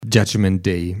Judgement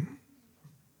Day.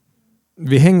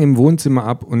 Wir hängen im Wohnzimmer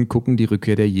ab und gucken die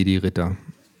Rückkehr der Jedi-Ritter.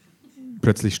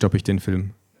 Plötzlich stoppe ich den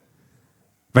Film.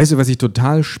 Weißt du, was ich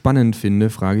total spannend finde,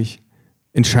 frage ich?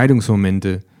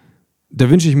 Entscheidungsmomente. Da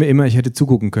wünsche ich mir immer, ich hätte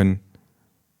zugucken können.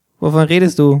 Wovon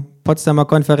redest du? Potsdamer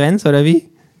Konferenz oder wie?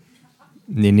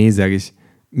 Nee, sage ich.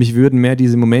 Mich würden mehr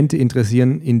diese Momente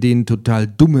interessieren, in denen total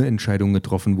dumme Entscheidungen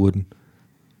getroffen wurden.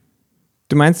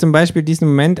 Du meinst zum Beispiel diesen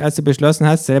Moment, als du beschlossen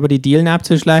hast, selber die Dielen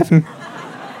abzuschleifen?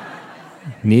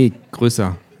 Nee,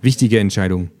 größer. Wichtige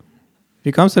Entscheidung.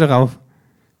 Wie kommst du darauf?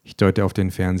 Ich deute auf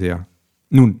den Fernseher.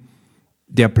 Nun,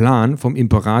 der Plan vom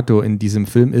Imperator in diesem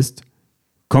Film ist,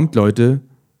 kommt Leute,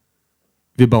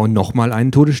 wir bauen nochmal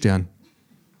einen Todesstern.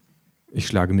 Ich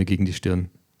schlage mir gegen die Stirn.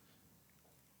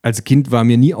 Als Kind war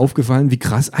mir nie aufgefallen, wie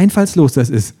krass einfallslos das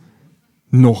ist.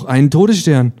 Noch einen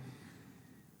Todesstern.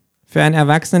 Für einen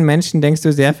erwachsenen Menschen denkst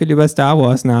du sehr viel über Star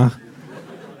Wars nach.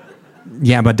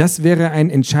 Ja, aber das wäre ein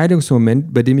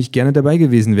Entscheidungsmoment, bei dem ich gerne dabei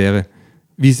gewesen wäre.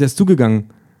 Wie ist das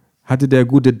zugegangen? Hatte der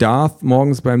gute Darth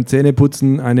morgens beim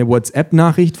Zähneputzen eine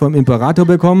WhatsApp-Nachricht vom Imperator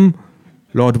bekommen?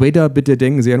 Lord Vader, bitte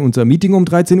denken Sie an unser Meeting um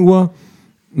 13 Uhr.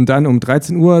 Und dann um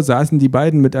 13 Uhr saßen die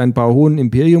beiden mit ein paar hohen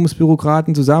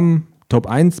Imperiumsbürokraten zusammen. Top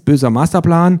 1, böser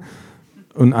Masterplan.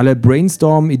 Und alle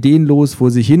brainstormen ideenlos vor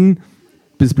sich hin,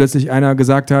 bis plötzlich einer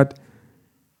gesagt hat,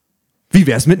 wie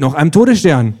wär's mit noch einem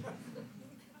Todesstern?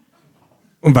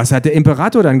 Und was hat der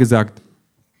Imperator dann gesagt?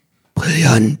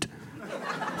 Brillant.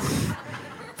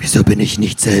 Wieso bin ich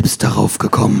nicht selbst darauf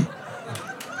gekommen?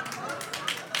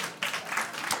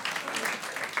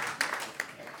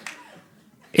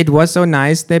 It was so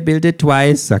nice, they built it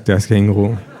twice, sagt das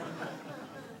Känguru.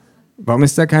 Warum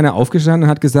ist da keiner aufgestanden und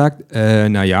hat gesagt,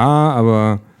 naja,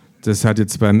 aber das hat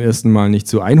jetzt beim ersten Mal nicht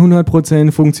zu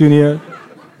 100% funktioniert?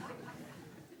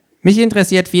 Mich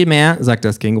interessiert viel mehr, sagt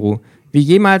das Känguru, wie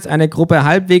jemals eine Gruppe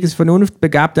halbwegs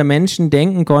vernunftbegabter Menschen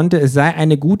denken konnte, es sei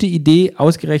eine gute Idee,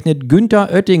 ausgerechnet Günther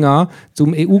Oettinger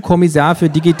zum EU-Kommissar für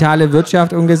digitale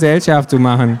Wirtschaft und Gesellschaft zu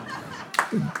machen.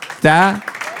 Da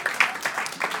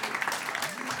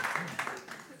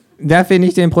finde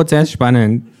ich den Prozess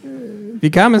spannend. Wie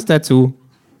kam es dazu?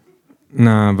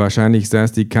 Na, wahrscheinlich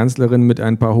saß die Kanzlerin mit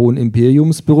ein paar hohen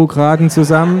Imperiumsbürokraten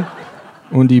zusammen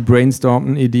und die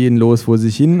brainstormten ideenlos vor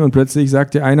sich hin und plötzlich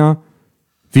sagte einer,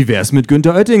 wie wär's mit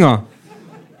Günther Oettinger?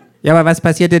 Ja, aber was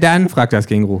passierte dann? Fragt das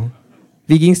Känguru.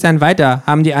 Wie ging's dann weiter?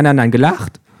 Haben die anderen dann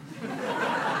gelacht?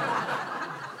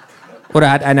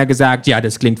 Oder hat einer gesagt, ja,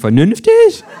 das klingt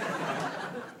vernünftig?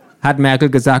 Hat Merkel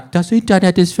gesagt, das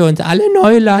Internet ist für uns alle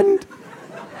Neuland?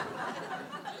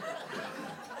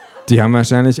 Die haben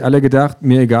wahrscheinlich alle gedacht,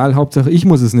 mir egal, Hauptsache ich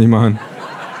muss es nicht machen.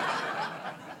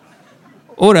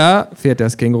 Oder, fährt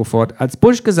das Känguru fort, als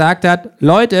Bush gesagt hat,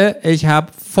 Leute, ich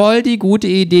habe voll die gute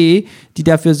Idee, die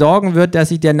dafür sorgen wird, dass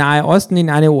sich der Nahe Osten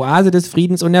in eine Oase des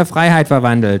Friedens und der Freiheit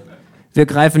verwandelt. Wir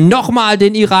greifen nochmal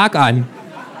den Irak an.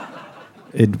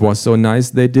 It was so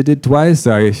nice, they did it twice,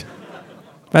 sage ich.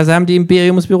 Was haben die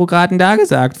Imperiumsbürokraten da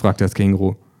gesagt? fragt das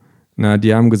Känguru. Na,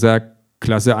 die haben gesagt,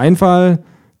 klasse Einfall.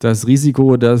 Das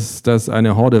Risiko, dass das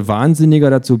eine Horde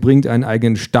Wahnsinniger dazu bringt, einen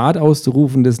eigenen Staat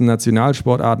auszurufen, dessen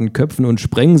Nationalsportarten Köpfen und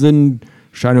Sprengen sind,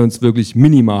 scheint uns wirklich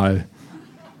minimal.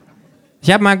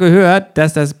 Ich habe mal gehört,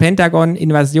 dass das Pentagon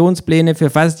Invasionspläne für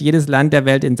fast jedes Land der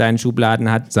Welt in seinen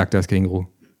Schubladen hat, sagt das Känguru.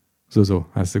 So,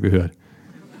 hast du gehört.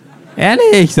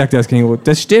 Ehrlich, sagt das Känguru.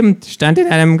 Das stimmt, stand in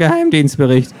einem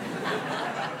Geheimdienstbericht.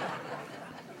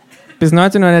 Bis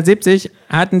 1970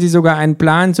 hatten sie sogar einen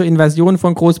Plan zur Invasion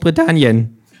von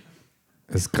Großbritannien.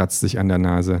 Es kratzt sich an der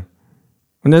Nase.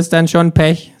 Und das ist dann schon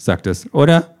Pech, sagt es,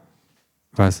 oder?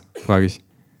 Was? Frage ich.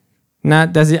 Na,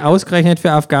 dass sie ausgerechnet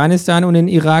für Afghanistan und den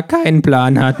Irak keinen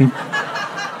Plan hatten.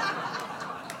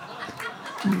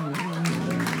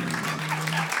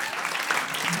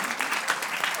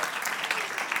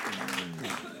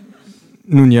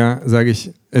 Nun ja, sage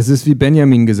ich, es ist wie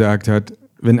Benjamin gesagt hat.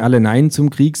 Wenn alle Nein zum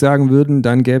Krieg sagen würden,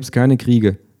 dann gäbe es keine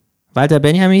Kriege. Walter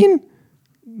Benjamin?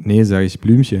 Nee, sage ich,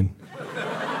 Blümchen.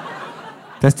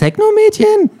 Das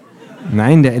Techno-Mädchen?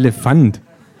 Nein, der Elefant.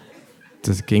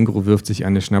 Das Känguru wirft sich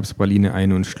eine Schnapspraline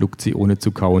ein und schluckt sie ohne zu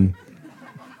kauen.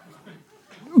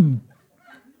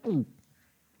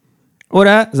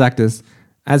 Oder, sagt es,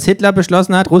 als Hitler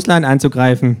beschlossen hat, Russland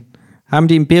anzugreifen, haben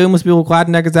die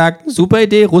Imperiumsbürokraten da gesagt, super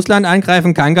Idee, Russland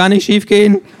angreifen kann gar nicht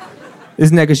schiefgehen. Ist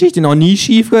in der Geschichte noch nie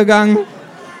schiefgegangen.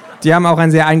 Die haben auch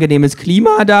ein sehr angenehmes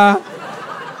Klima da.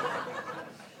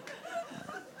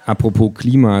 Apropos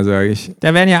Klima, sage ich.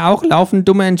 Da werden ja auch laufend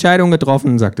dumme Entscheidungen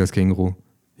getroffen, sagt das Känguru.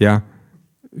 Ja,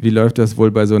 wie läuft das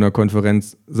wohl bei so einer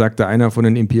Konferenz? Sagte einer von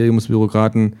den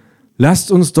Imperiumsbürokraten,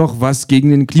 lasst uns doch was gegen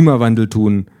den Klimawandel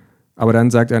tun. Aber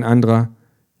dann sagt ein anderer,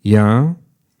 ja,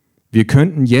 wir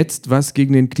könnten jetzt was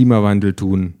gegen den Klimawandel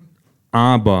tun.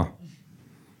 Aber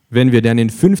wenn wir dann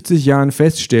in 50 Jahren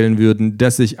feststellen würden,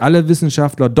 dass sich alle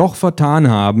Wissenschaftler doch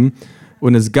vertan haben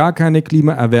und es gar keine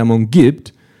Klimaerwärmung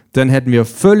gibt, dann hätten wir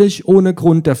völlig ohne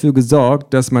Grund dafür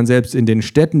gesorgt, dass man selbst in den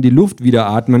Städten die Luft wieder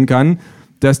atmen kann,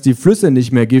 dass die Flüsse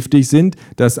nicht mehr giftig sind,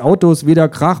 dass Autos weder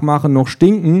Krach machen noch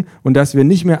stinken und dass wir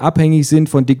nicht mehr abhängig sind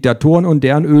von Diktatoren und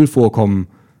deren Ölvorkommen.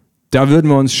 Da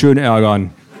würden wir uns schön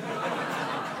ärgern.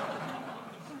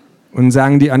 Und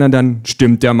sagen die anderen dann,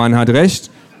 stimmt, der Mann hat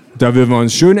recht, da würden wir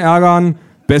uns schön ärgern,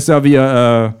 besser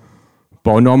wir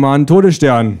bauen nochmal einen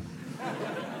Todesstern.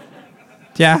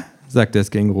 Tja, sagt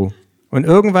das Känguru. Und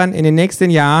irgendwann in den nächsten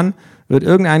Jahren wird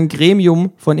irgendein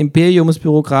Gremium von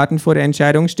Imperiumsbürokraten vor der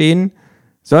Entscheidung stehen,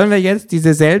 sollen wir jetzt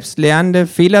diese selbstlernende,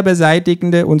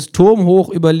 fehlerbeseitigende, uns turmhoch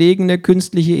überlegene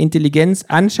künstliche Intelligenz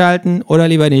anschalten oder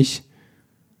lieber nicht?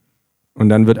 Und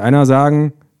dann wird einer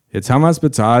sagen, jetzt haben wir es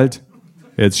bezahlt,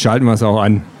 jetzt schalten wir es auch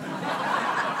an.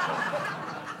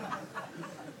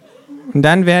 Und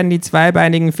dann werden die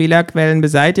zweibeinigen Fehlerquellen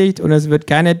beseitigt und es wird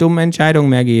keine dummen Entscheidungen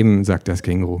mehr geben, sagt das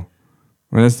Känguru.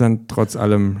 Und das ist dann trotz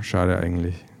allem schade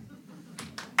eigentlich.